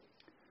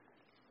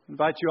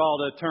Invite you all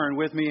to turn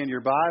with me in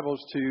your Bibles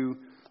to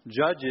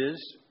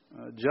Judges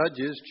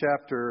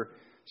chapter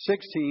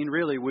 16.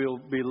 Really, we'll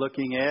be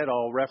looking at,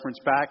 I'll reference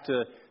back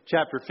to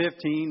chapter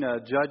 15.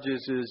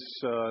 Judges is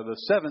the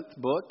seventh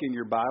book in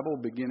your Bible,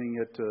 beginning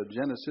at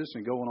Genesis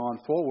and going on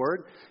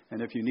forward.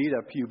 And if you need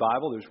a pew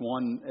Bible, there's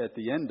one at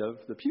the end of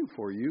the pew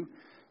for you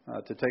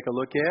to take a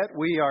look at.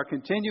 We are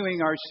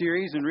continuing our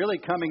series and really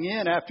coming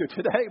in after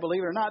today,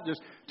 believe it or not,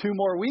 just 2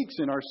 more weeks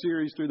in our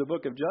series through the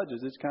book of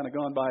Judges. It's kind of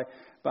gone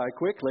by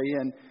quickly.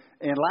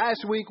 And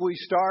last week we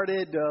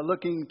started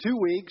looking 2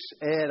 weeks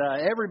at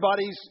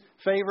everybody's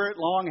favorite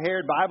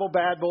long-haired Bible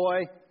bad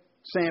boy,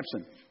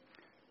 Samson.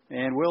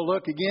 And we'll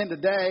look again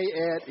today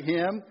at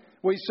him.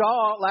 We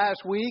saw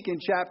last week in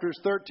chapters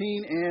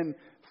 13 and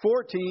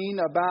 14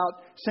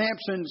 about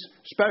Samson's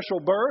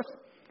special birth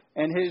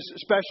and his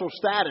special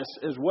status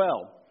as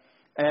well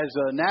as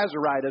a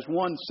Nazirite, as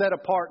one set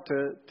apart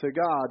to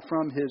God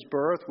from his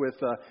birth, with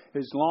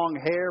his long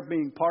hair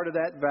being part of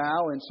that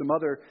vow and some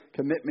other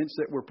commitments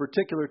that were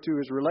particular to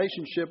his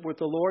relationship with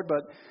the Lord.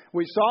 But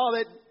we saw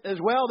that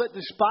as well, that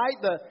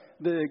despite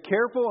the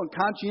careful and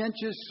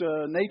conscientious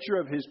nature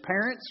of his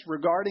parents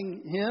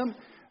regarding him,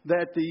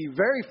 that the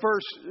very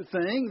first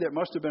thing that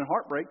must have been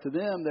heartbreak to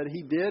them that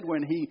he did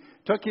when he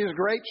took his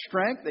great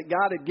strength that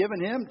God had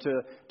given him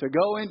to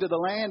go into the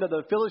land of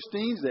the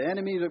Philistines, the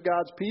enemies of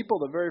God's people,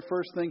 the very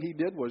first thing he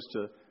did was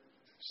to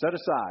set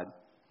aside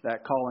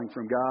that calling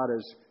from God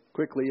as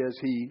quickly as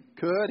he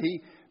could.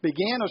 He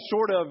began a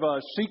sort of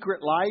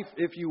secret life,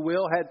 if you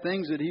will, had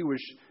things that he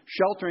was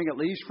sheltering at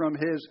least from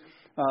his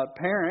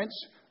parents.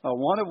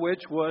 One of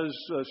which was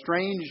a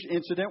strange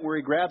incident where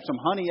he grabbed some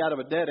honey out of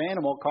a dead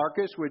animal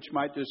carcass, which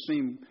might just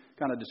seem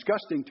kind of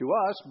disgusting to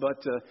us,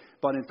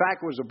 but in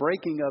fact was a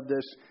breaking of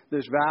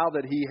this vow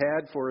that he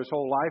had for his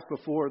whole life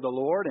before the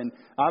Lord, and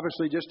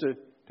obviously just to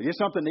get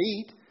something to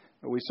eat.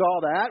 We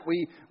saw that.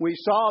 We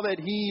saw that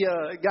he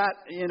got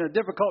in a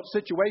difficult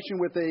situation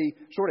with a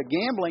sort of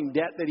gambling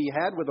debt that he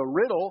had with a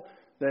riddle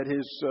that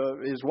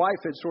his wife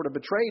had sort of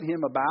betrayed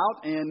him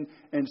about,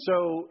 and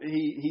so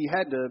he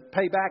had to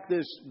pay back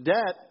this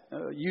debt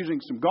using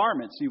some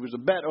garments. He was a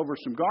bet over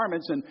some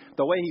garments, and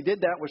the way he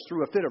did that was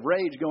through a fit of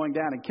rage, going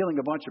down and killing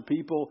a bunch of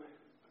people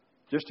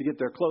just to get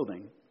their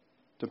clothing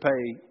to pay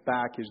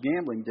back his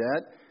gambling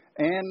debt.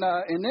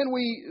 And then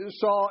we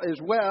saw as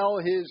well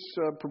his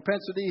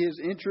propensity, his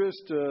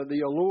interest,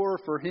 the allure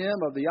for him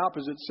of the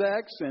opposite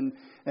sex, and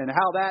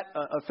how that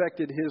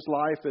affected his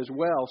life as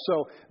well.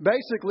 So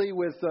basically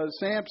with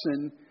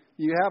Samson,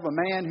 you have a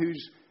man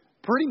who's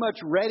pretty much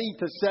ready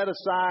to set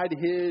aside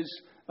his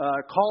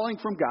calling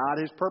from God,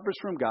 his purpose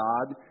from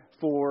God,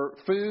 for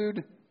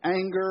food,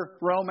 anger,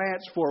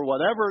 romance, for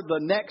whatever the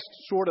next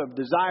sort of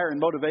desire and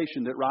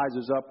motivation that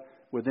rises up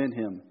within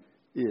him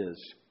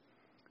is.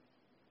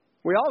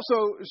 We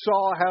also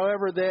saw,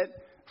 however, that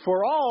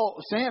for all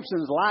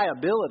Samson's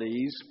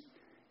liabilities,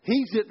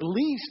 he's at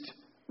least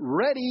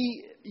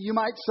ready, you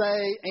might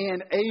say,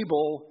 and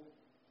able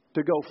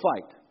to go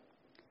fight.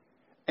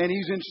 And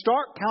he's in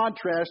stark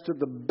contrast to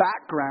the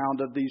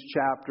background of these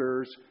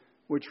chapters,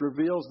 which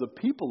reveals the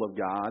people of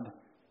God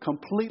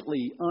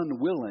completely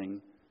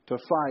unwilling to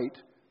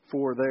fight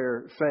for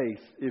their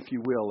faith, if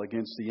you will,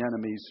 against the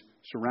enemies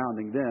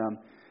surrounding them.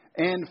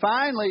 And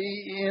finally,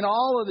 in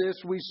all of this,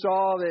 we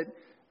saw that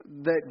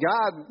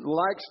God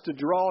likes to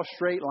draw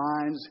straight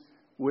lines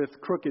with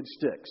crooked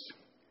sticks.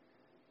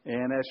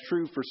 And that's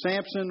true for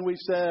Samson, we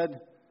said,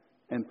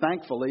 and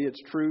thankfully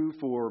it's true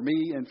for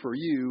me and for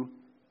you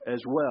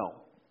as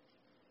well.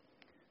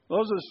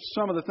 Those are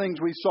some of the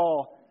things we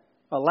saw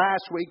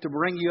last week to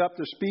bring you up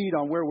to speed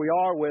on where we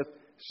are with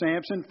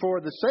Samson. For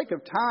the sake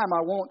of time,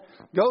 I won't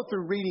go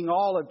through reading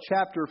all of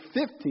chapter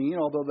 15,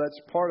 although that's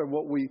part of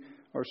what we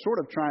are sort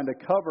of trying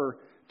to cover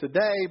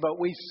today. But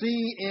we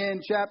see in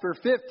chapter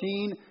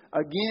 15,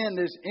 again,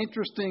 this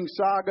interesting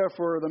saga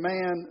for the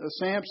man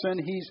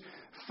Samson. He's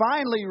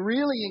finally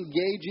really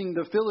engaging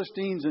the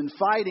Philistines in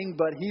fighting,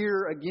 but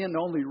here, again, the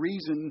only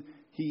reason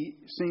he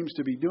seems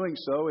to be doing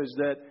so is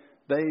that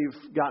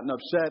they've gotten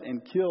upset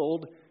and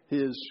killed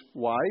his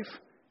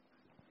wife.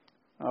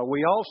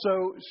 We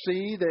also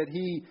see that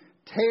he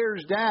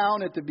tears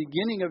down at the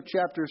beginning of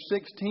chapter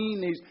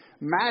 16 these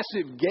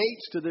massive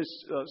gates to this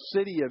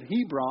city of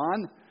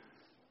Hebron.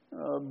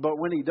 But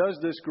when he does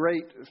this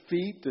great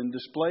feat and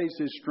displays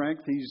his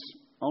strength, he's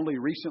only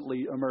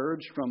recently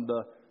emerged from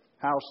the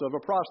house of a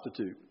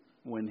prostitute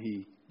when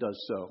he does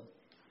so.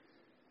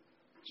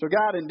 So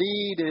God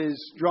indeed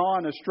is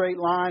drawing a straight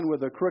line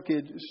with a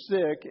crooked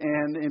stick.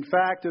 And in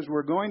fact, as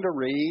we're going to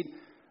read,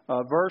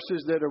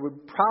 verses that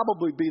would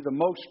probably be the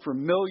most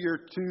familiar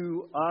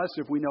to us,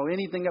 if we know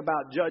anything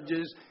about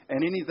Judges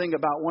and anything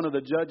about one of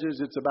the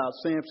judges, it's about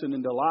Samson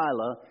and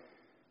Delilah.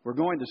 We're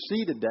going to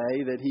see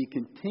today that he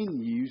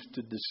continues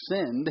to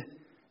descend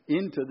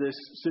into this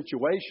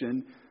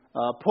situation,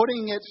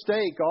 putting at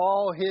stake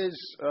all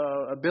his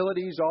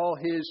abilities, all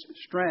his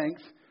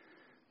strength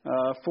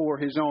for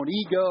his own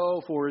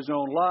ego, for his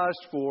own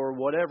lust, for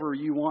whatever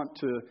you want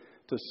to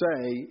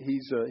say.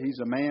 He's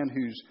a man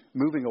who's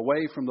moving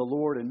away from the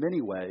Lord in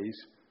many ways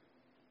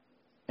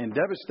and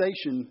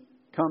devastation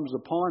comes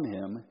upon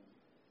him.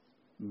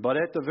 But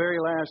at the very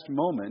last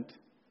moment,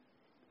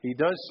 he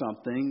does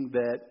something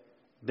that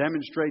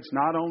demonstrates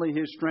not only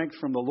his strength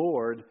from the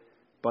Lord,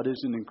 but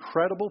is an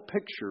incredible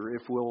picture,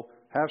 if we'll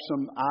have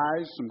some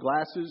eyes, some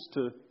glasses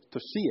to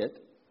see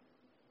it,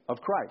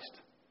 of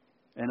Christ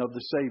and of the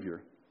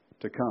Savior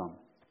to come.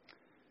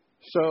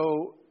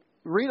 So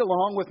read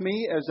along with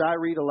me as I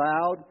read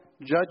aloud.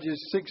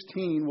 Judges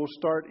 16, we'll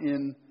start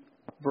in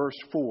verse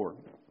 4.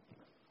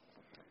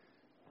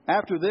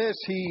 After this,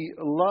 he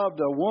loved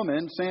a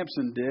woman,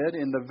 Samson did,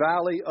 in the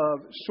valley of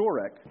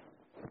Sorek,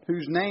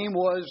 whose name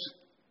was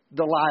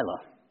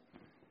Delilah.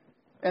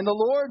 And the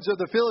lords of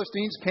the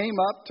Philistines came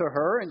up to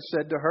her and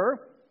said to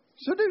her,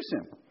 "Seduce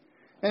him,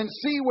 and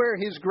see where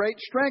his great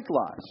strength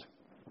lies,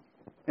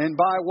 and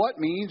by what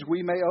means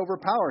we may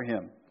overpower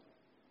him,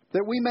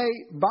 that we may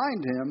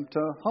bind him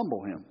to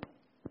humble him.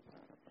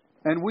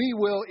 And we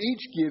will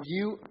each give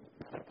you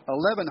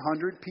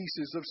 1,100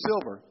 pieces of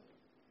silver."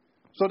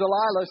 So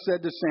Delilah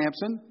said to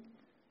Samson,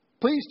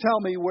 "Please tell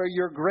me where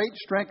your great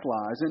strength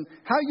lies, and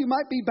how you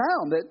might be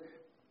bound, that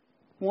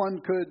one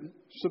could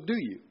subdue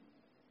you."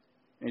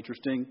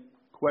 Interesting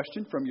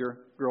question from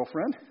your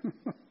girlfriend.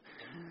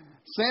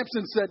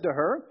 Samson said to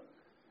her,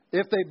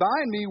 "If they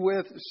bind me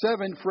with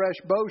 7 fresh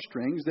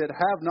bowstrings that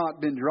have not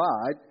been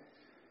dried,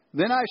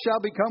 then I shall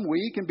become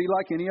weak and be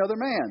like any other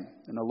man."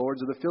 And the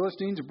lords of the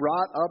Philistines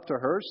brought up to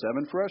her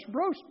 7 fresh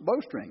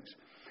bowstrings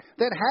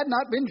that had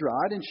not been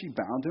dried, and she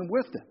bound him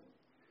with them.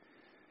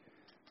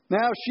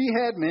 Now she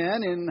had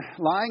men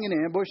lying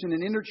in ambush in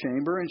an inner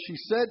chamber, and she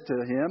said to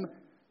him,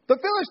 "The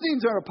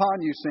Philistines are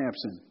upon you,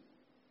 Samson."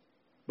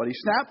 But he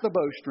snapped the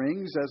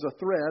bowstrings as a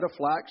thread of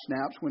flax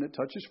snaps when it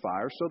touches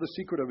fire, so the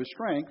secret of his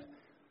strength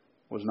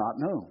was not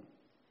known.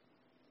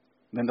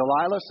 Then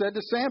Delilah said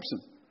to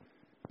Samson,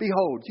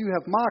 "Behold, you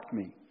have mocked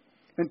me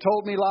and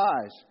told me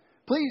lies.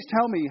 Please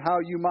tell me how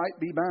you might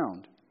be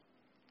bound."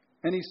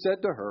 And he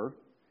said to her,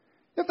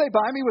 "If they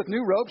bind me with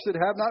new ropes that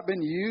have not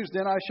been used,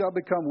 then I shall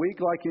become weak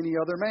like any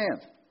other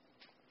man."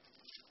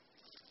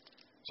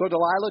 So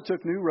Delilah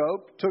took new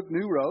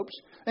ropes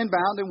and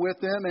bound him with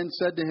them and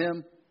said to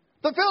him,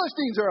 "The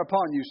Philistines are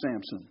upon you,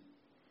 Samson."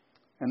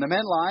 And the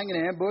men lying in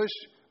ambush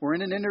were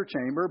in an inner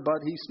chamber,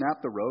 but he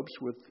snapped the ropes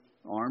with his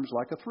arms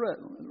like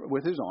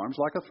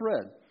a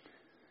thread.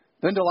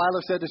 Then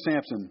Delilah said to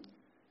Samson,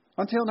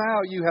 "Until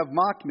now you have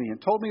mocked me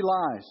and told me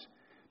lies.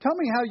 Tell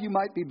me how you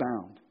might be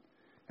bound."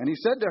 And he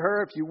said to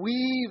her, "If you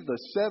weave the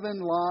 7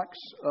 locks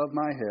of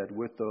my head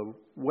with the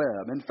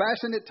web and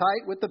fasten it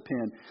tight with the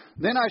pin,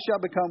 then I shall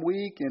become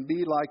weak and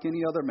be like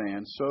any other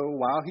man." So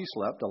while he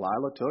slept,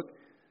 Delilah took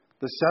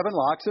the 7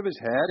 locks of his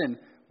head and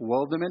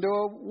wove them into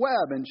a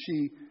web, and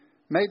she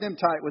made them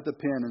tight with the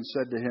pin and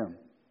said to him,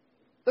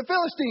 "The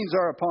Philistines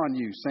are upon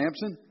you,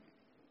 Samson."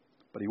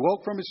 But he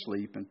woke from his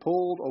sleep and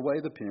pulled away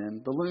the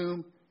pin, the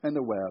loom, and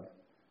the web.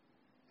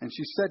 And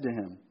she said to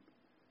him,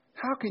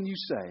 "How can you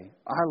say,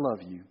 'I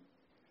love you,'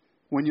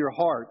 when your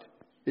heart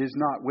is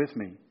not with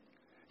me?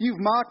 You've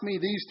mocked me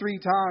these 3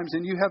 times,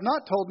 and you have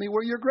not told me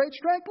where your great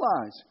strength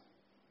lies."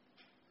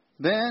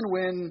 Then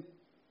when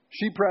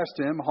she pressed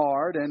him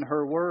hard in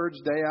her words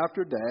day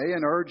after day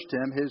and urged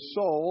him, his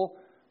soul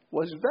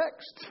was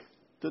vexed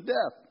to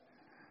death.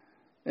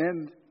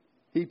 And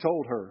he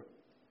told her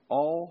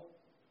all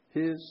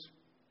his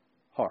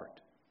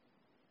heart.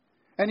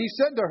 And he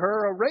said to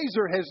her, "A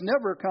razor has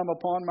never come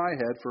upon my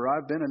head, for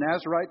I've been a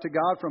Nazirite to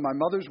God from my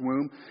mother's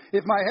womb.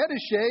 If my head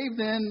is shaved,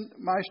 then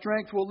my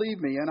strength will leave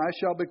me, and I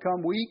shall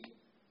become weak,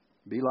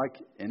 be like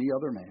any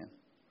other man."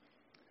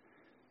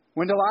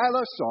 When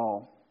Delilah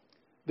saw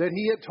that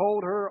he had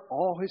told her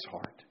all his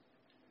heart,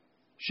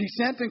 she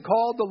sent and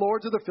called the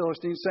lords of the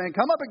Philistines, saying,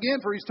 "Come up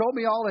again, for he's told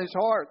me all his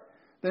heart."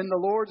 Then the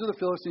lords of the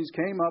Philistines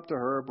came up to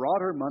her,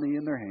 brought her money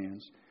in their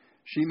hands.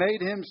 She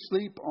made him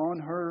sleep on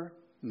her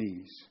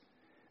knees.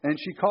 And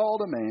she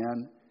called a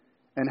man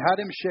and had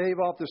him shave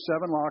off the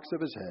 7 locks of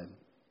his head.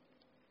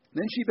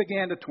 Then she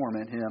began to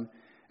torment him,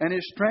 and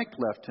his strength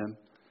left him.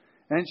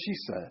 And she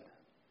said,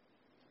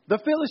 "The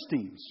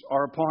Philistines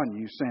are upon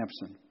you,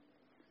 Samson."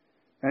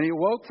 And he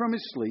woke from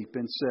his sleep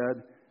and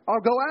said, "I'll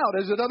go out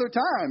as at other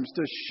times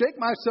to shake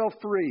myself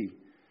free."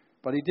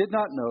 But he did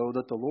not know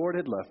that the Lord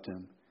had left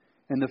him.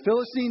 And the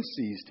Philistines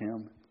seized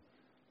him,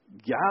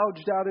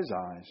 gouged out his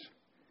eyes,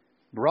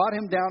 brought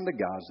him down to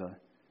Gaza,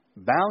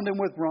 bound him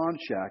with bronze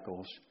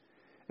shackles,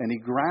 and he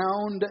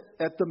ground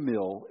at the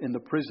mill in the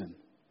prison.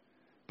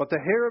 But the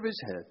hair of his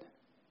head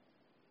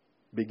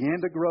began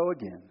to grow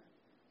again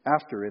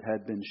after it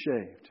had been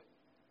shaved.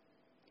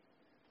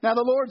 Now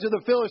the lords of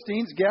the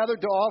Philistines gathered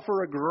to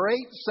offer a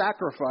great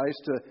sacrifice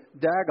to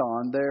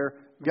Dagon, their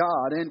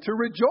god, and to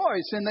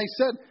rejoice. And they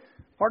said,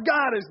 "Our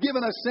God has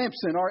given us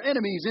Samson, our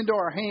enemies, into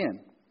our hand."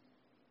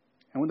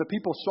 And when the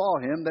people saw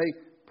him, they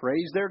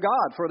praised their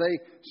God, for they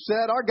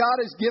said, "Our God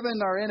has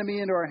given our enemy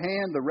into our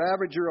hand, the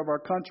ravager of our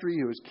country,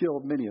 who has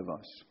killed many of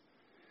us."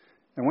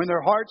 And when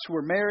their hearts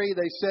were merry,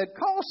 they said,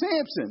 "Call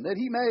Samson, that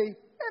he may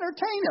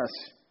entertain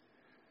us."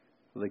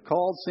 So they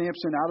called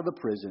Samson out of the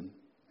prison,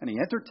 and he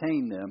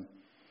entertained them.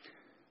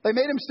 They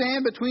made him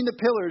stand between the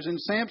pillars, and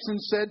Samson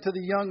said to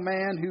the young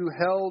man who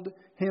held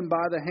him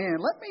by the hand,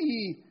 "Let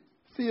me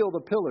feel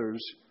the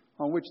pillars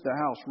on which the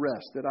house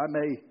rests, that I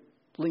may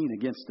lean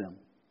against them."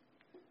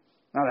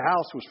 Now the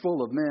house was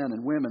full of men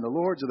and women. The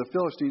lords of the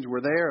Philistines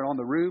were there, and on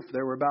the roof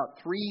there were about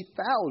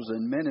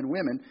 3,000 men and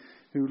women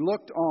who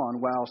looked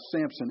on while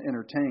Samson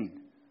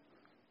entertained.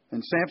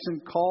 And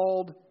Samson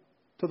called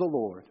to the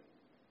Lord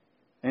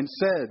and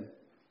said,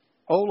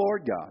 "O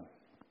Lord God,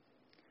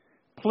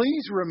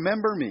 please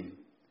remember me,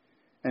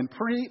 and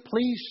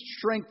please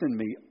strengthen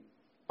me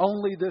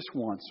only this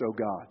once, O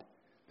God,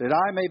 that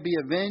I may be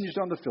avenged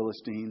on the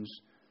Philistines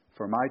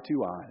for my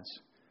 2 eyes."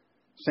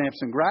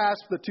 Samson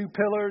grasped the 2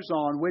 pillars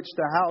on which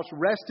the house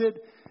rested,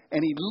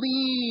 and he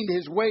leaned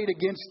his weight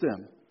against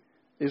them,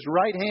 his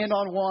right hand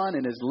on one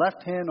and his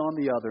left hand on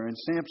the other. And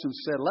Samson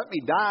said, "Let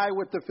me die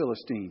with the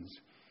Philistines."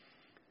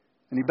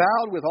 And he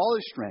bowed with all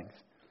his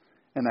strength,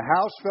 and the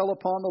house fell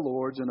upon the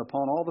lords and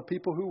upon all the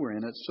people who were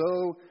in it.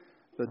 So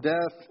the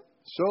dead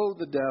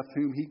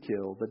whom he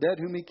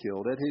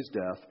killed at his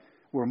death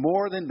were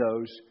more than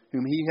those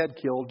whom he had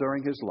killed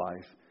during his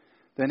life.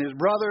 Then his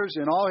brothers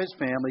and all his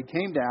family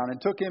came down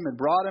and took him and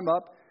brought him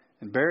up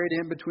and buried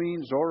him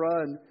between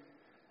Zorah and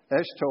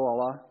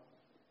Eshtaolah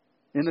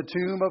in the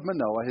tomb of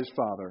Manoah his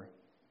father.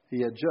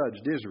 He had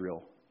judged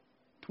Israel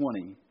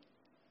 20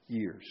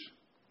 years.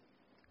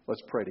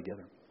 Let's pray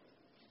together.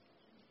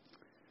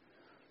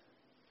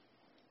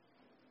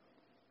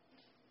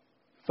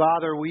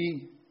 Father,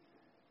 we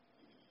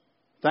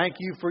thank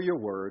you for your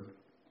word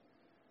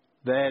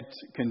that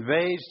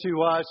conveys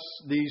to us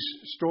these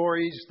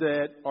stories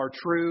that are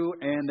true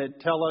and that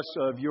tell us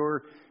of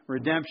your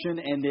redemption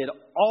and that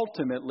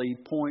ultimately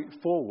point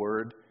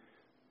forward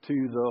to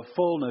the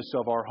fullness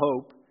of our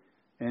hope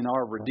and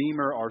our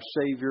Redeemer, our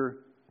Savior,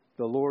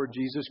 the Lord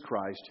Jesus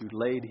Christ, who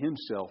laid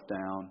himself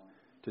down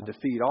to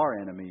defeat our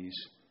enemies,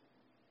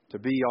 to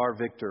be our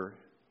victor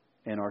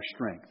and our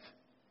strength.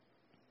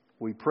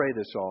 We pray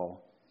this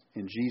all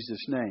in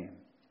Jesus' name.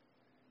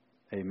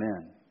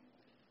 Amen.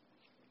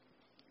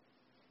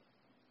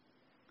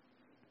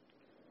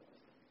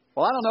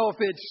 Well, I don't know if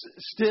it's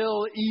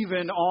still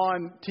even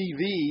on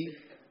TV,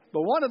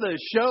 but one of the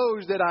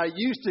shows that I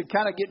used to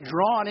kind of get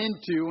drawn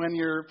into when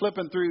you're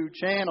flipping through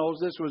channels,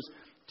 this was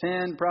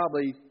 10,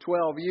 probably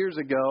 12 years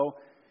ago,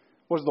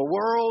 was The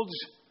World's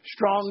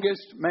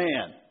Strongest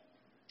Man.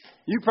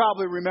 You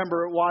probably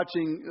remember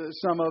watching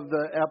some of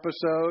the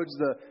episodes.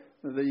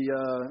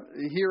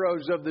 The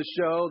heroes of the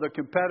show, the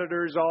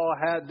competitors, all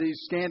had these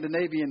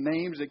Scandinavian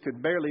names that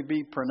could barely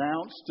be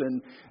pronounced,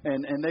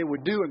 and they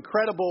would do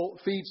incredible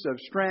feats of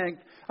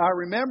strength. I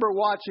remember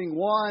watching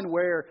one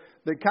where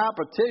the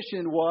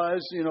competition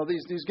was,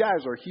 these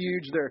guys are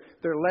huge.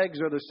 Their legs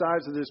are the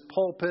size of this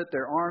pulpit.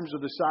 Their arms are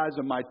the size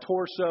of my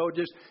torso.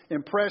 Just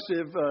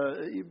impressive,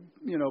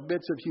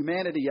 bits of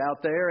humanity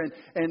out there.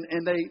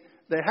 And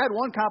they had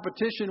one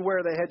competition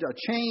where they had a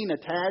chain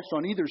attached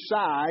on either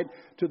side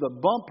to the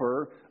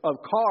bumper of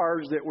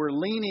cars that were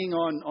leaning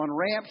on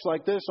ramps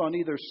like this on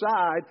either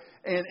side.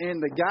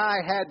 And the guy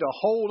had to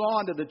hold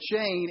on to the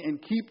chain and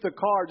keep the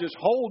car, just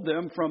hold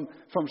them from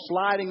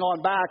sliding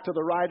on back to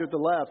the right or the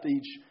left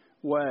each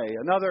way.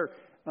 Another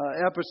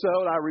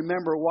episode I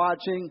remember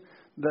watching,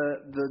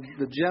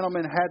 the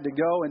gentleman had to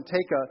go and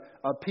take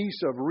a piece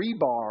of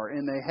rebar,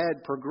 and they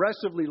had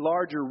progressively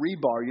larger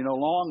rebar,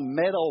 long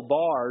metal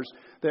bars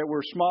that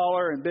were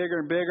smaller and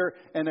bigger,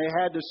 and they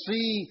had to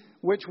see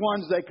which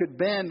ones they could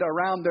bend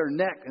around their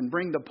neck and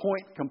bring the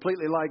point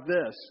completely like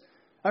this.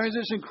 I mean, it's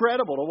just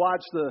incredible to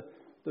watch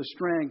the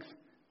strength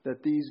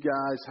that these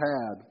guys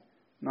had.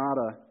 Not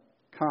a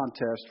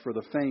contest for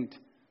the faint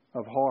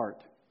of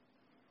heart.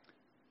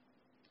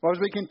 Well, as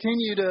we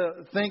continue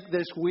to think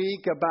this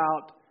week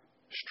about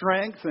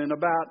strength and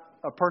about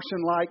a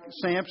person like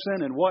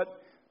Samson and what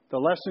the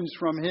lessons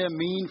from him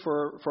mean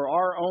for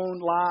our own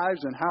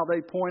lives and how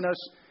they point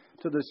us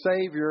to the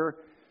Savior,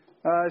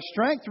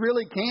 strength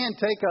really can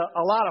take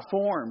a lot of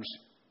forms,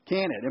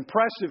 can it?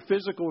 Impressive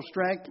physical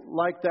strength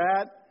like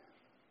that,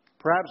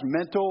 perhaps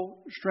mental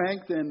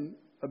strength and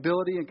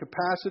ability and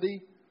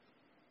capacity.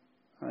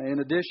 In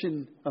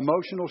addition,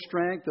 emotional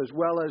strength as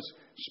well as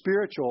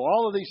spiritual.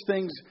 All of these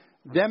things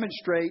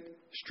demonstrate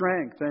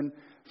strength. And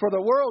for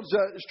the world's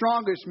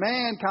strongest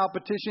man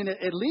competition,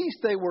 at least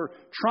they were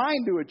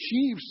trying to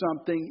achieve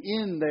something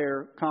in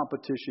their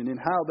competition, in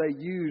how they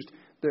used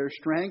their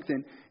strength.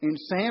 And in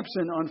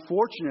Samson,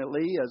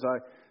 unfortunately, as I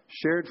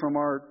shared from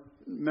our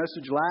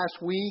message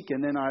last week,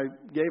 and then I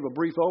gave a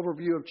brief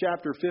overview of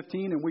chapter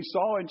 15, and we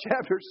saw in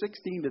chapter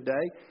 16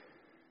 today,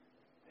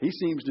 he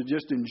seems to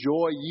just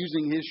enjoy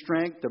using his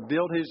strength to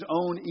build his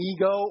own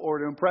ego or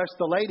to impress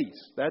the ladies.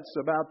 That's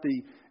about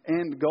the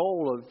end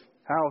goal of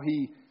how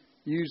he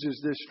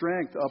uses this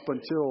strength up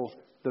until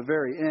the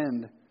very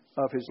end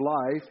of his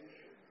life.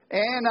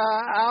 And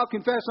I'll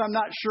confess I'm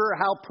not sure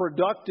how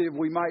productive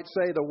we might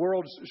say the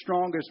World's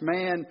Strongest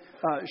Man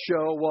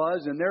show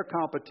was in their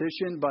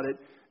competition, but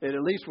it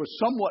at least was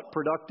somewhat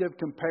productive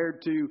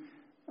compared to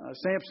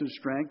Samson's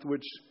strength,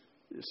 which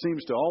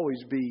seems to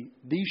always be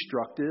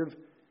destructive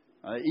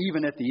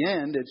Even at the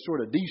end, it's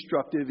sort of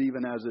destructive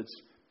even as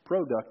it's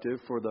productive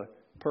for the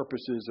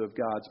purposes of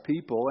God's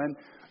people. And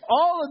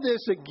all of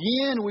this,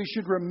 again, we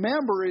should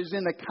remember is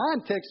in the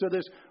context of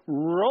this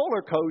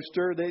roller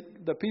coaster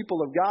that the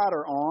people of God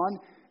are on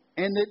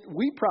and that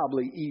we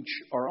probably each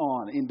are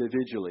on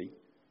individually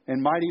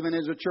and might even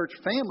as a church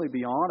family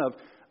be on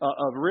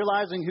of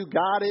realizing who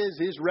God is,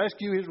 His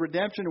rescue, His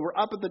redemption.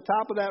 We're up at the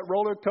top of that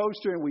roller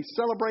coaster and we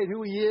celebrate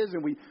who He is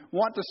and we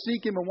want to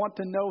seek Him and want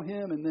to know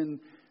Him, and then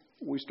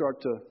we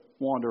start to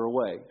wander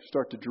away,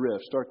 start to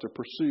drift, start to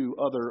pursue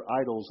other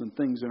idols and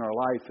things in our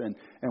life.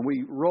 And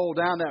we roll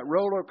down that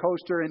roller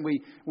coaster and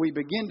we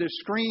begin to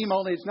scream,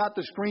 only it's not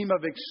the scream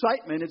of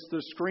excitement, it's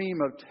the scream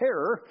of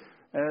terror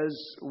as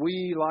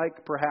we,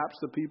 like perhaps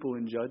the people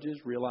in Judges,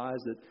 realize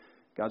that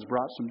God's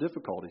brought some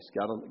difficulties.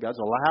 God's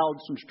allowed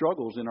some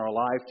struggles in our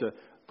life to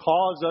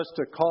cause us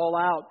to call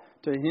out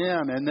to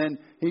Him. And then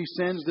He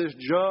sends this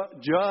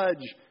judge.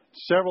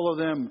 Several of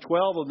them,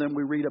 12 of them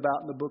we read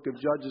about in the book of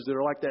Judges that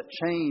are like that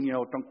chain,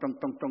 tunk, tunk,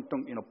 tunk, tunk,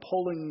 tunk,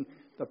 pulling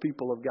the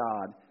people of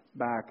God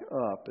back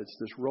up. It's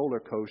this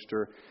roller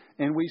coaster.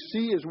 And we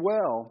see as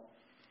well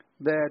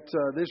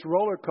that this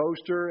roller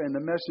coaster and the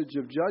message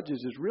of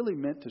Judges is really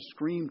meant to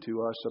scream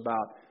to us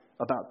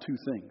about two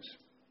things.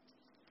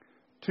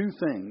 Two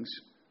things.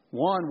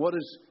 One, what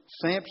does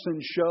Samson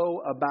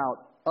show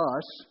about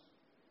us?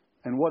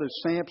 And what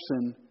does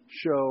Samson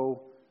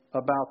show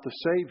about the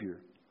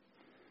Savior?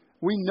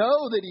 We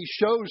know that he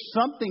shows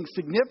something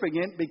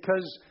significant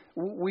because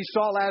we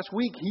saw last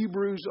week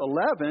Hebrews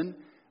 11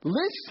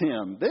 lists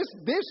him. This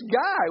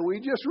guy we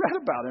just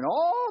read about and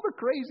all the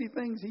crazy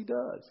things he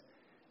does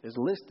is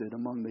listed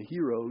among the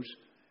heroes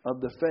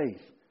of the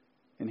faith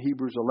in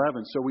Hebrews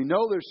 11. So we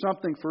know there's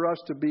something for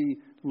us to be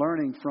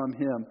learning from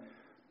him.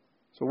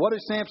 So what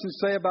does Samson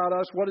say about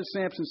us? What does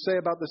Samson say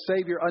about the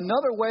Savior?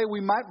 Another way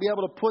we might be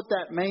able to put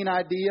that main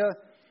idea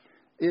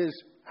is,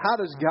 how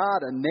does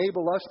God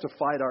enable us to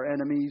fight our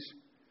enemies?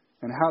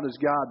 And how does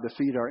God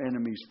defeat our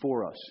enemies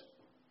for us?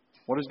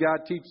 What does God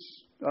teach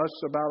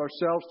us about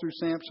ourselves through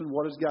Samson?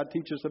 What does God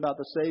teach us about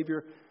the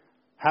Savior?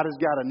 How does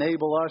God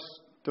enable us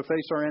to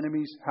face our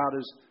enemies? How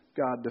does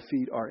God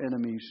defeat our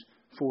enemies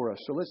for us?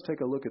 So let's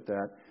take a look at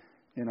that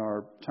in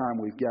our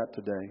time we've got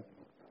today.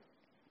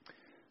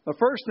 The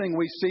first thing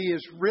we see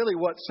is really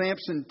what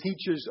Samson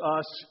teaches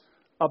us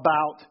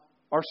about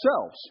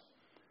ourselves.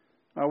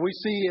 We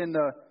see in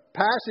the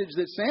passage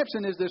that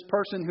Samson is this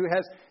person who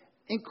has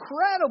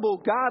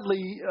incredible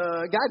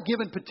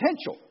God-given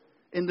potential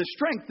in the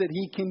strength that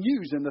he can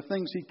use and the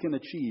things he can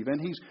achieve.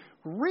 And he's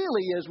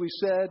really, as we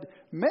said,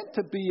 meant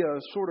to be a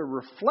sort of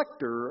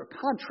reflector, a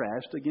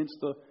contrast against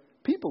the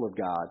people of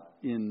God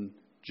in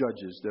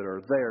Judges that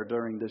are there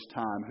during this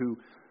time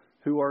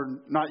who are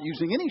not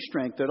using any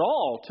strength at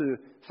all to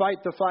fight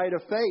the fight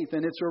of faith.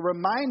 And it's a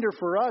reminder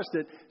for us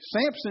that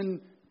Samson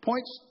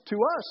points to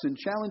us and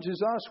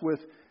challenges us with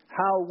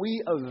how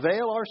we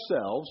avail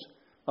ourselves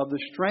of the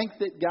strength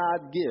that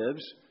God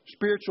gives,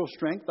 spiritual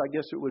strength, I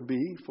guess it would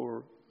be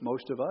for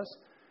most of us,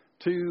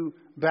 to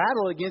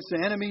battle against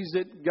the enemies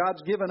that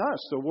God's given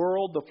us, the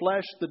world, the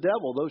flesh, the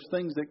devil, those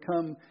things that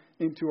come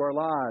into our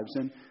lives.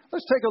 And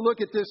let's take a look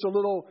at this a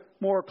little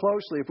more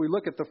closely. If we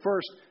look at the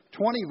first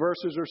 20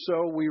 verses or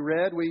so we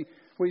read, we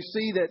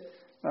see that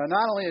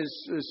not only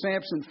is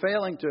Samson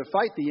failing to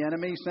fight the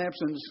enemy,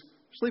 Samson's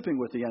sleeping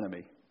with the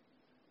enemy.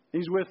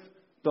 He's with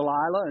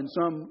Delilah in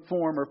some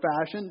form or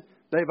fashion.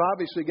 They've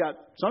obviously got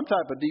some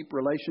type of deep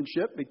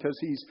relationship because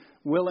he's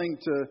willing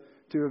to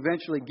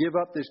eventually give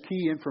up this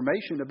key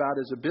information about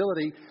his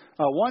ability.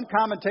 One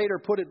commentator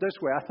put it this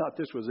way. I thought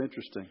this was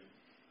interesting.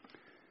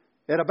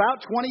 At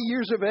about 20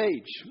 years of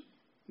age,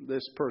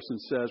 this person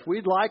says,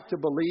 we'd like to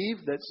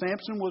believe that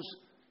Samson was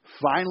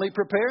finally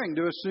preparing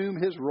to assume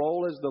his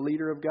role as the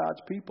leader of God's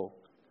people.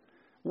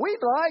 We'd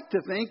like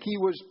to think he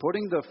was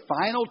putting the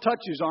final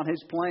touches on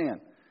his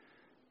plan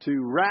to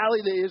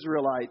rally the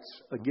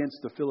Israelites against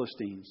the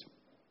Philistines.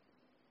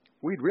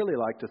 We'd really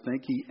like to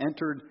think he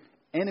entered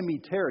enemy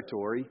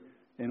territory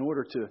in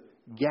order to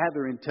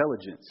gather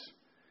intelligence.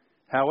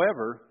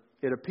 However,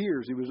 it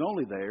appears he was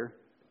only there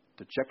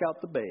to check out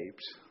the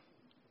babes.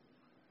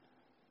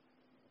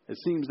 It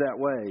seems that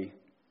way,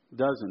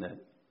 doesn't it?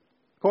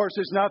 Of course,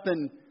 there's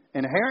nothing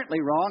inherently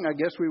wrong, I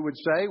guess we would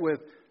say, with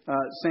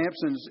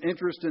Samson's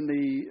interest in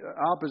the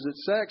opposite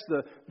sex.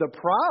 The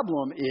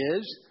problem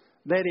is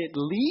that it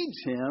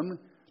leads him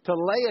to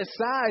lay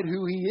aside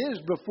who he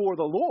is before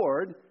the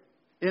Lord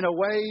in a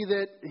way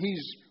that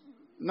he's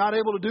not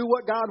able to do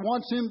what God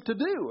wants him to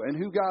do and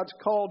who God's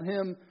called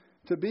him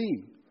to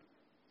be.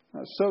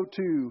 So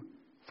too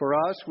for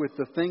us with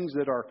the things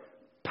that are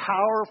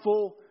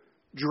powerful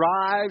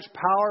drives,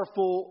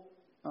 powerful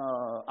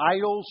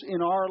idols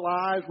in our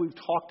lives. We've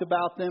talked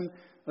about them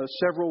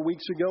several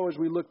weeks ago as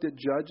we looked at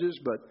Judges,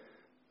 but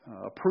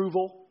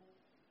approval,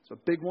 it's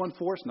a big one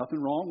for us. Nothing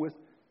wrong with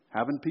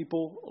having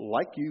people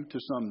like you to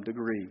some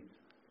degree.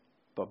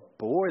 But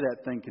boy,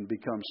 that thing can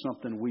become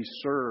something we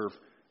serve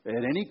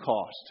at any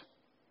cost.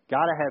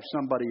 Got to have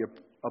somebody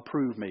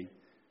approve me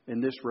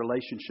in this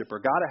relationship, or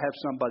got to have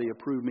somebody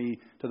approve me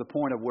to the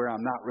point of where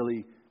I'm not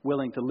really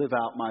willing to live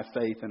out my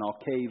faith and I'll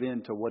cave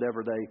into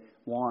whatever they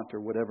want or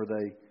whatever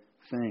they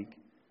think.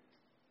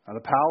 The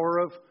power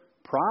of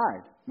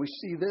pride. We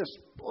see this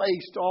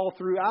placed all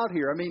throughout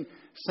here. I mean,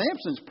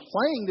 Samson's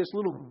playing this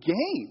little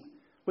game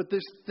with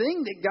this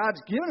thing that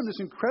God's given him, this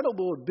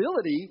incredible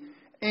ability,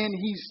 and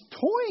he's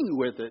toying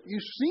with it. You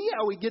see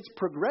how he gets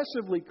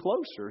progressively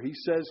closer. He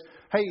says,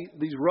 hey,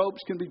 these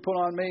ropes can be put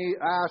on me.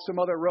 Some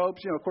other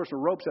ropes. Of course, the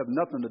ropes have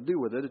nothing to do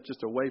with it. It's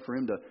just a way for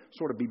him to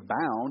sort of be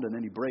bound, and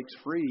then he breaks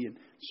free and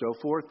so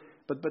forth.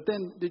 But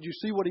then, did you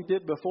see what he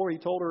did before he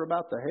told her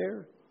about the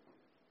hair?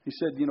 He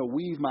said,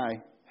 weave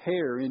my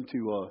hair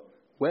into a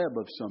web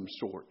of some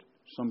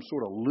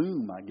sort of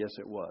loom, I guess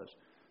it was.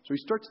 So he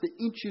starts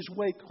to inch his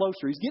way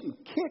closer. He's getting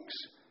kicks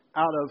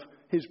out of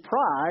his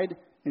pride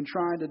and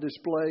trying to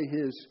display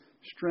his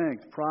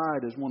strength.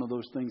 Pride is one of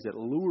those things that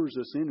lures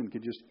us in and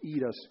can just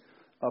eat us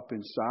up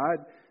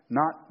inside.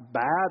 Not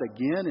bad,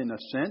 again, in a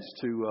sense,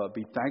 to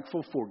be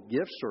thankful for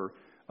gifts or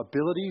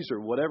abilities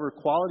or whatever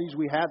qualities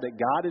we have that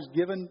God has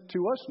given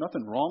to us.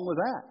 Nothing wrong with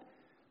that.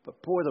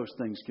 But boy, those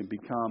things can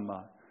become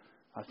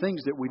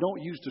things that we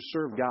don't use to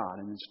serve God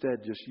and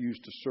instead just use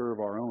to serve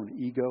our own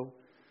ego.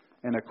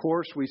 And of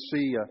course, we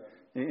see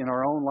in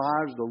our own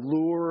lives the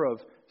lure of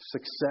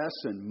success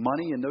and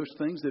money and those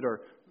things that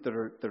are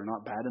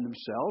not bad in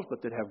themselves,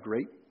 but that have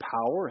great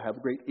power,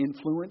 have great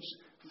influence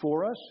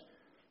for us.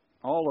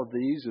 All of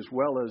these, as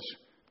well as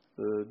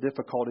the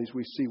difficulties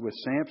we see with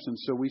Samson.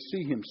 So we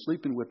see him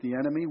sleeping with the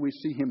enemy. We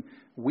see him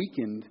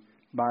weakened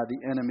by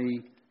the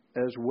enemy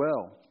as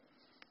well.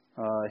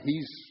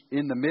 He's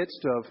in the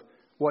midst of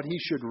what he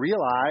should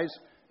realize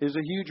is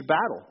a huge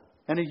battle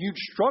and a huge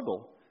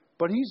struggle.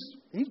 But he's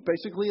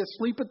basically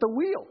asleep at the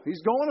wheel.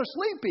 He's going to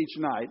sleep each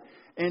night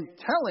and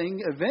telling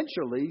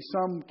eventually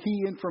some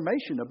key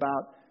information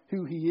about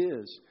who he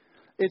is.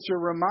 It's a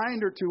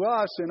reminder to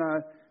us, and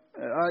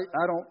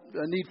I don't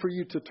need for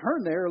you to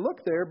turn there or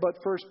look there, but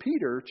 1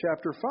 Peter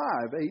chapter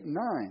 5, 8 and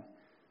 9,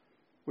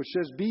 which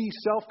says, be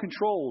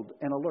self-controlled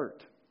and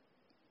alert.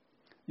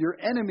 Your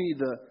enemy,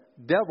 the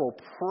devil,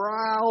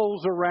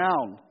 prowls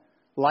around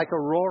like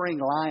a roaring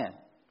lion,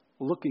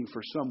 looking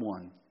for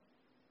someone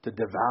to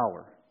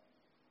devour.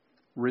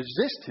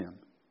 Resist him,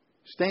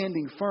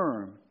 standing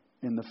firm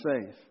in the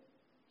faith.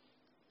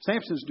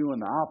 Samson's doing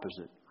the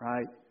opposite,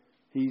 right?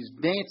 He's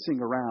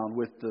dancing around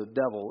with the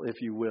devil, if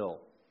you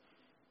will.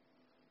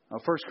 1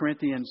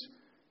 Corinthians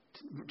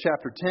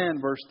chapter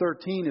 10, verse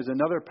 13 is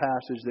another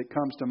passage that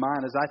comes to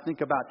mind as I think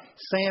about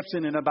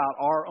Samson and about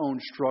our own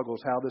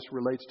struggles, how this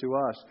relates to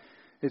us.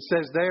 It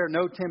says there,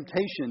 no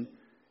temptation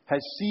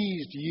has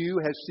seized you,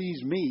 has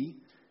seized me,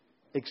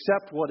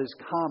 except what is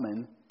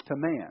common to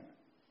man.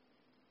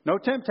 No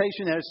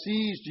temptation has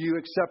seized you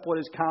except what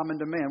is common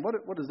to man.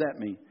 What does that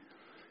mean?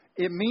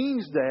 It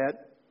means that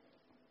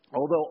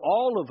although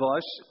all of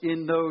us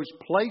in those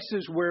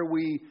places where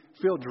we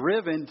feel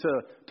driven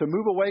to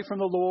move away from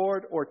the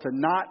Lord or to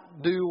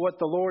not do what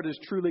the Lord is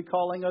truly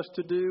calling us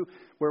to do,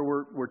 where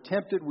we're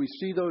tempted, we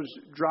see those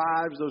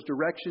drives, those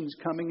directions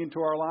coming into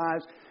our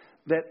lives,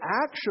 that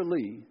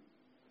actually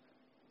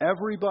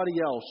everybody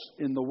else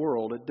in the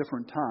world at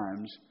different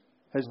times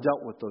has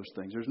dealt with those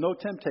things. There's no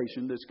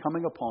temptation that's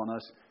coming upon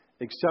us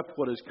except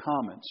what is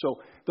common. So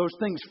those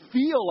things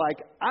feel like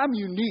I'm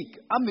unique.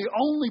 I'm the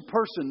only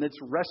person that's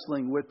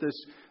wrestling with this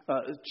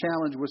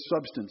challenge with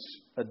substance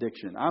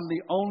addiction. I'm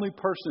the only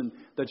person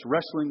that's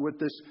wrestling with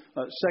this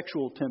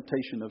sexual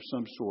temptation of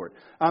some sort.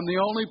 I'm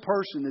the only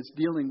person that's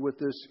dealing with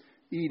this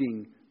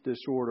eating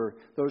disorder.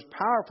 Those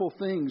powerful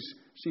things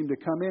seem to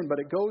come in, but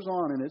it goes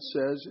on and it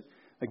says,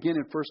 again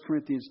in 1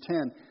 Corinthians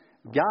 10,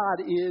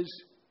 God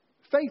is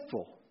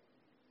faithful.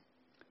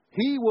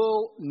 He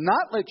will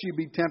not let you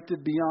be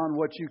tempted beyond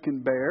what you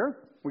can bear.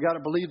 We got to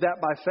believe that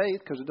by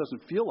faith because it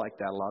doesn't feel like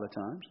that a lot of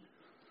times.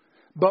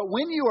 But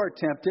when you are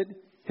tempted,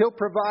 He'll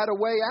provide a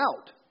way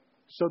out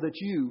so that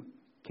you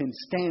can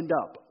stand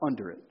up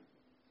under it.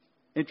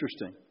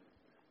 Interesting.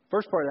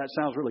 First part of that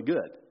sounds really good.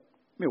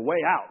 I mean, way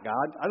out,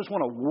 God. I just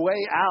want a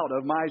way out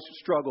of my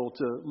struggle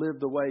to live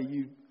the way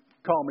you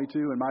call me to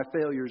and my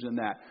failures in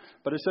that.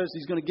 But it says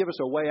He's going to give us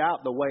a way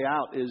out. The way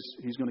out is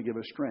He's going to give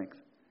us strength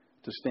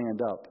to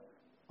stand up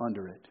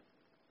under it.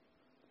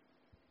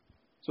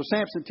 So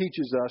Samson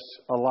teaches us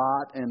a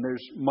lot, and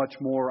there's much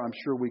more I'm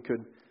sure we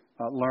could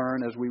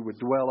learn as we would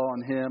dwell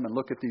on him and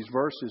look at these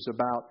verses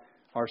about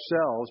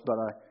ourselves. But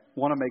I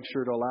want to make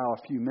sure to allow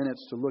a few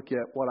minutes to look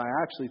at what I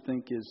actually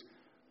think is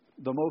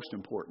the most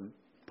important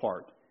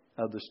part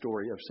of the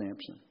story of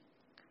Samson.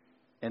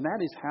 And that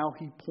is how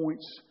he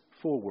points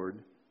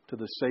forward to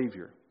the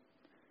Savior.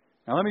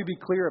 Now let me be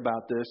clear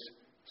about this.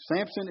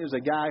 Samson is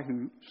a guy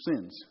who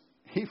sins.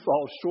 He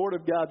falls short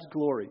of God's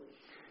glory.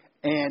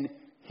 And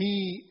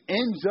he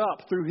ends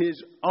up through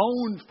his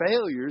own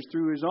failures,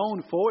 through his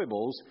own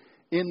foibles,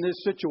 in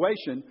this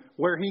situation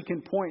where he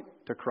can point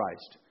to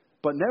Christ.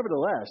 But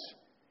nevertheless,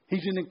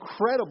 he's an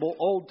incredible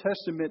Old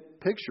Testament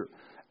picture.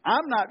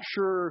 I'm not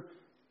sure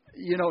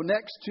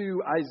next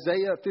to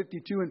Isaiah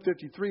 52 and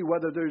 53,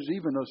 whether there's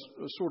even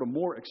a sort of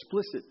more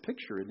explicit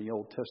picture in the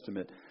Old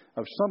Testament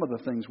of some of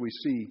the things we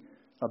see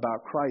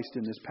about Christ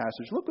in this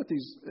passage.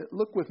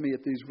 Look with me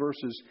at these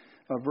verses,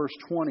 verse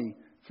 20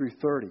 through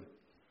 30.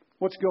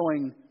 What's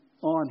going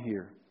on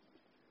here?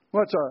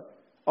 Well, it's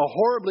a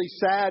horribly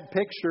sad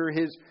picture.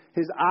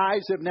 His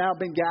eyes have now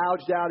been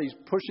gouged out. He's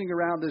pushing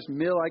around this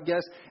mill, I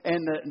guess.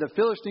 And the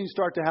Philistines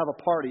start to have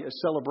a party, a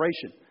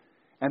celebration.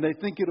 And they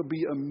think it'll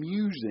be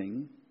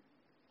amusing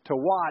to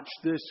watch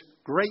this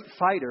great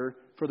fighter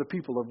for the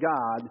people of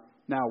God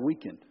now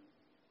weakened.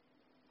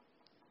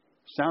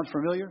 Sound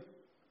familiar?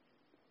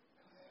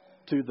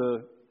 To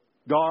the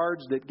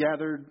guards that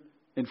gathered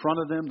in front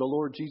of them the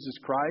Lord Jesus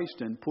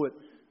Christ and put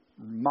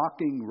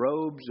mocking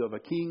robes of a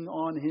king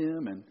on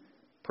him and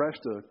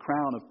pressed a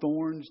crown of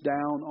thorns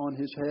down on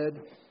his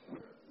head.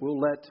 We'll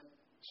let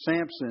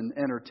Samson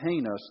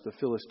entertain us, the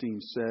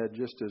Philistines said,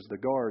 just as the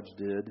guards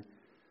did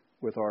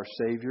with our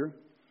Savior.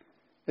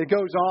 It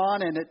goes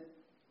on and it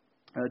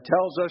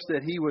tells us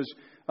that he was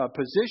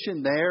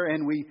positioned there,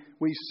 and we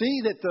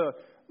see that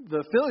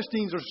the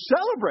Philistines are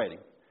celebrating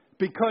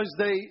because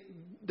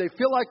they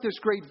feel like this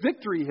great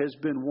victory has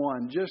been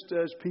won, just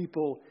as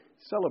people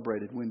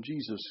celebrated when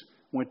Jesus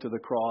went to the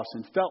cross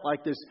and felt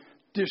like this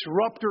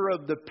disruptor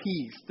of the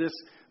peace, this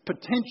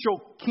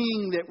potential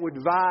king that would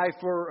vie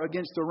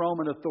against the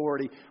Roman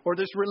authority, or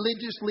this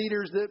religious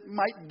leaders that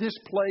might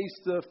displace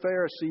the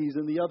Pharisees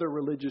and the other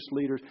religious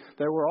leaders.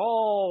 They were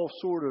all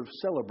sort of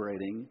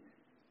celebrating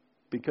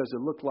because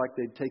it looked like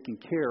they'd taken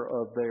care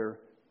of their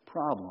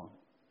problem.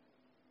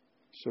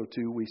 So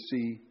too we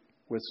see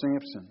with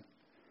Samson.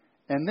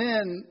 And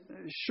then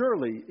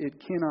surely it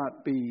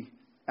cannot be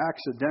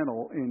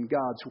accidental in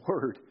God's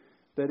Word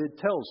that it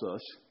tells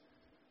us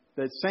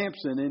that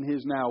Samson, in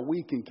his now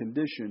weakened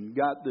condition,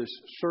 got this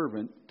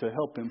servant to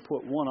help him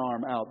put one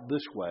arm out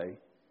this way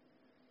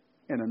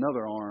and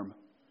another arm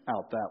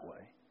out that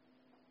way,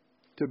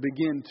 to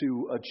begin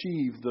to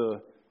achieve the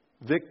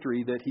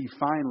victory that he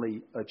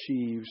finally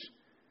achieves,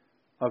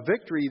 a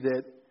victory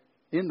that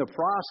in the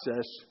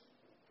process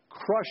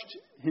crushed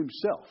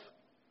himself,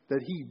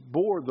 that he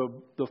bore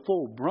the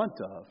full brunt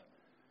of,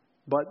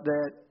 but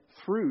that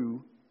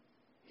through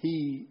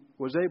he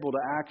was able to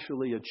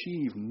actually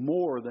achieve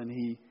more than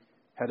he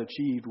had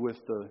achieved with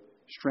the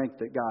strength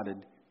that God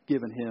had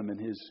given him and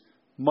his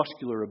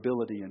muscular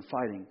ability and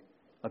fighting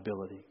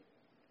ability.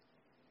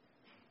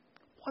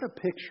 What a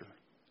picture.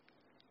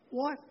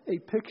 What a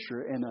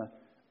picture, and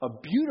a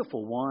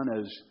beautiful one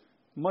as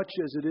much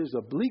as it is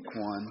a bleak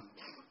one,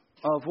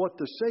 of what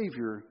the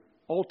Savior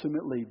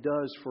ultimately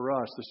does for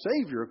us. The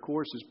Savior, of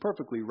course, is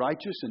perfectly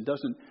righteous and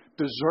doesn't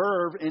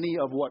deserve any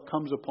of what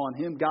comes upon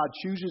him. God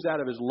chooses out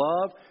of his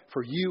love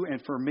for you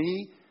and for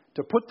me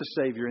to put the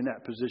Savior in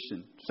that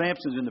position.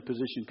 Samson's in the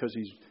position because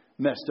he's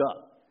messed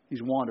up.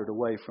 He's wandered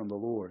away from the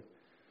Lord.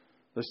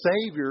 The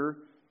Savior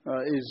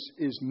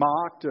is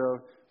mocked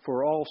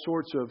for all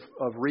sorts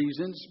of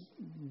reasons,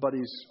 but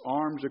his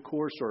arms, of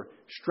course, are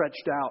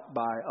stretched out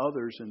by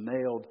others and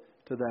nailed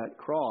to that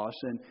cross.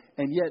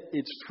 And yet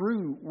it's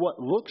through what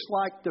looks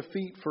like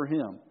defeat for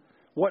him,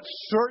 what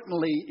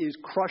certainly is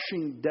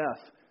crushing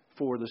death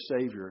for the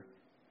Savior,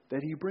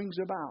 that he brings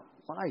about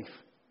life,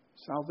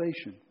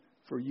 salvation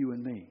for you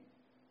and me.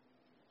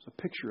 There's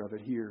a picture of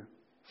it here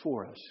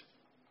for us.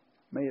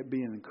 May it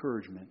be an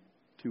encouragement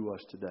to us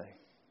today.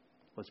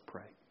 Let's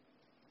pray.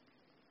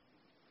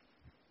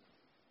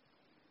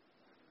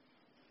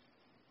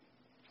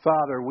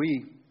 Father,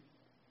 we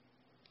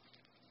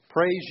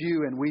praise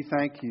you and we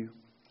thank you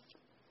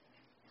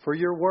for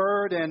your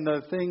word and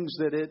the things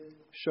that it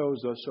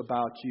shows us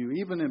about you,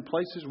 even in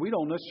places we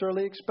don't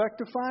necessarily expect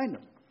to find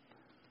them.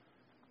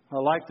 I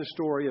like the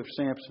story of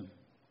Samson.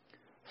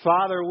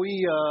 Father,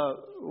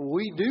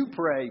 we do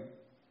pray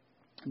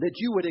that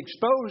you would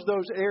expose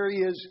those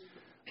areas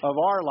of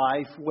our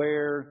life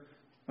where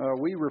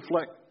we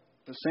reflect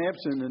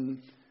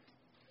Samson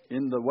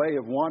in the way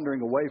of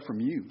wandering away from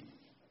you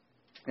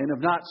and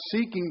of not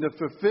seeking to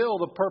fulfill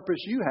the purpose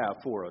you have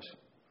for us.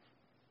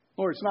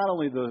 Lord, it's not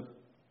only the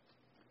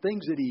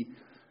things that he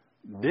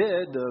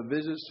did, the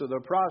visits to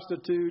the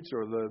prostitutes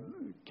or the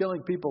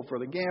killing people for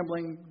the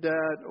gambling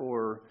debt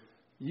or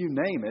you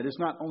name it. It's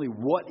not only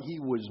what he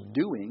was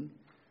doing.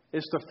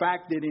 It's the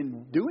fact that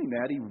in doing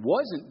that, he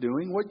wasn't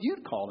doing what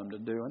you'd called him to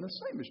do. And the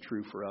same is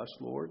true for us,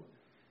 Lord.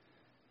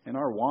 In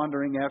our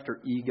wandering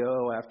after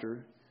ego,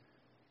 after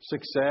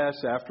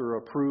success, after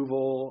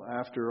approval,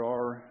 after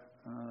our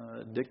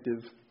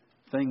addictive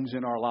things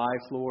in our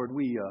life, Lord,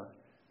 we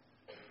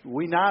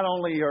not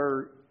only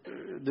are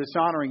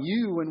dishonoring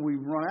you when we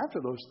run after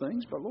those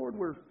things, but Lord,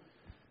 we're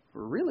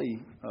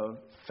really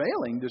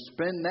failing to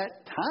spend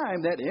that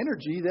time, that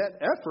energy, that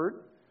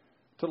effort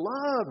to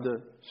love, to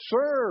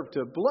serve,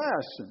 to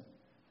bless, and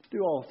do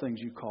all the things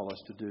you call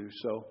us to do.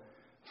 So,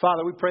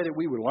 Father, we pray that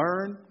we would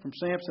learn from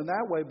Samson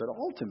that way, but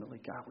ultimately,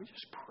 God, we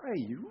just pray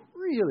you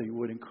really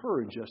would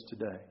encourage us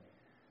today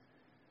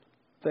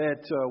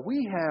that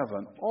we have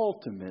an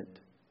ultimate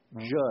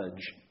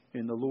judge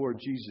in the Lord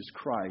Jesus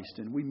Christ.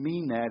 And we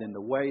mean that in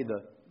the way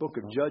the book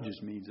of Judges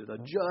means it. A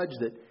judge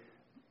that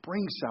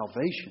brings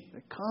salvation,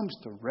 that comes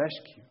to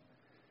rescue.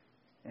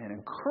 And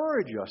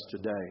encourage us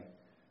today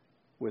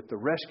with the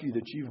rescue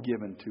that you've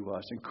given to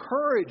us.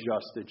 Encourage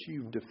us that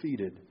you've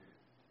defeated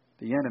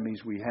the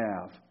enemies we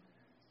have,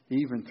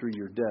 even through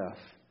your death,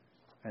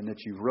 and that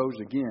you rose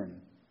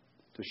again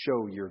to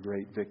show your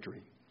great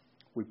victory.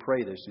 We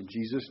pray this in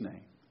Jesus'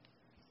 name.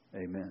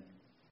 Amen.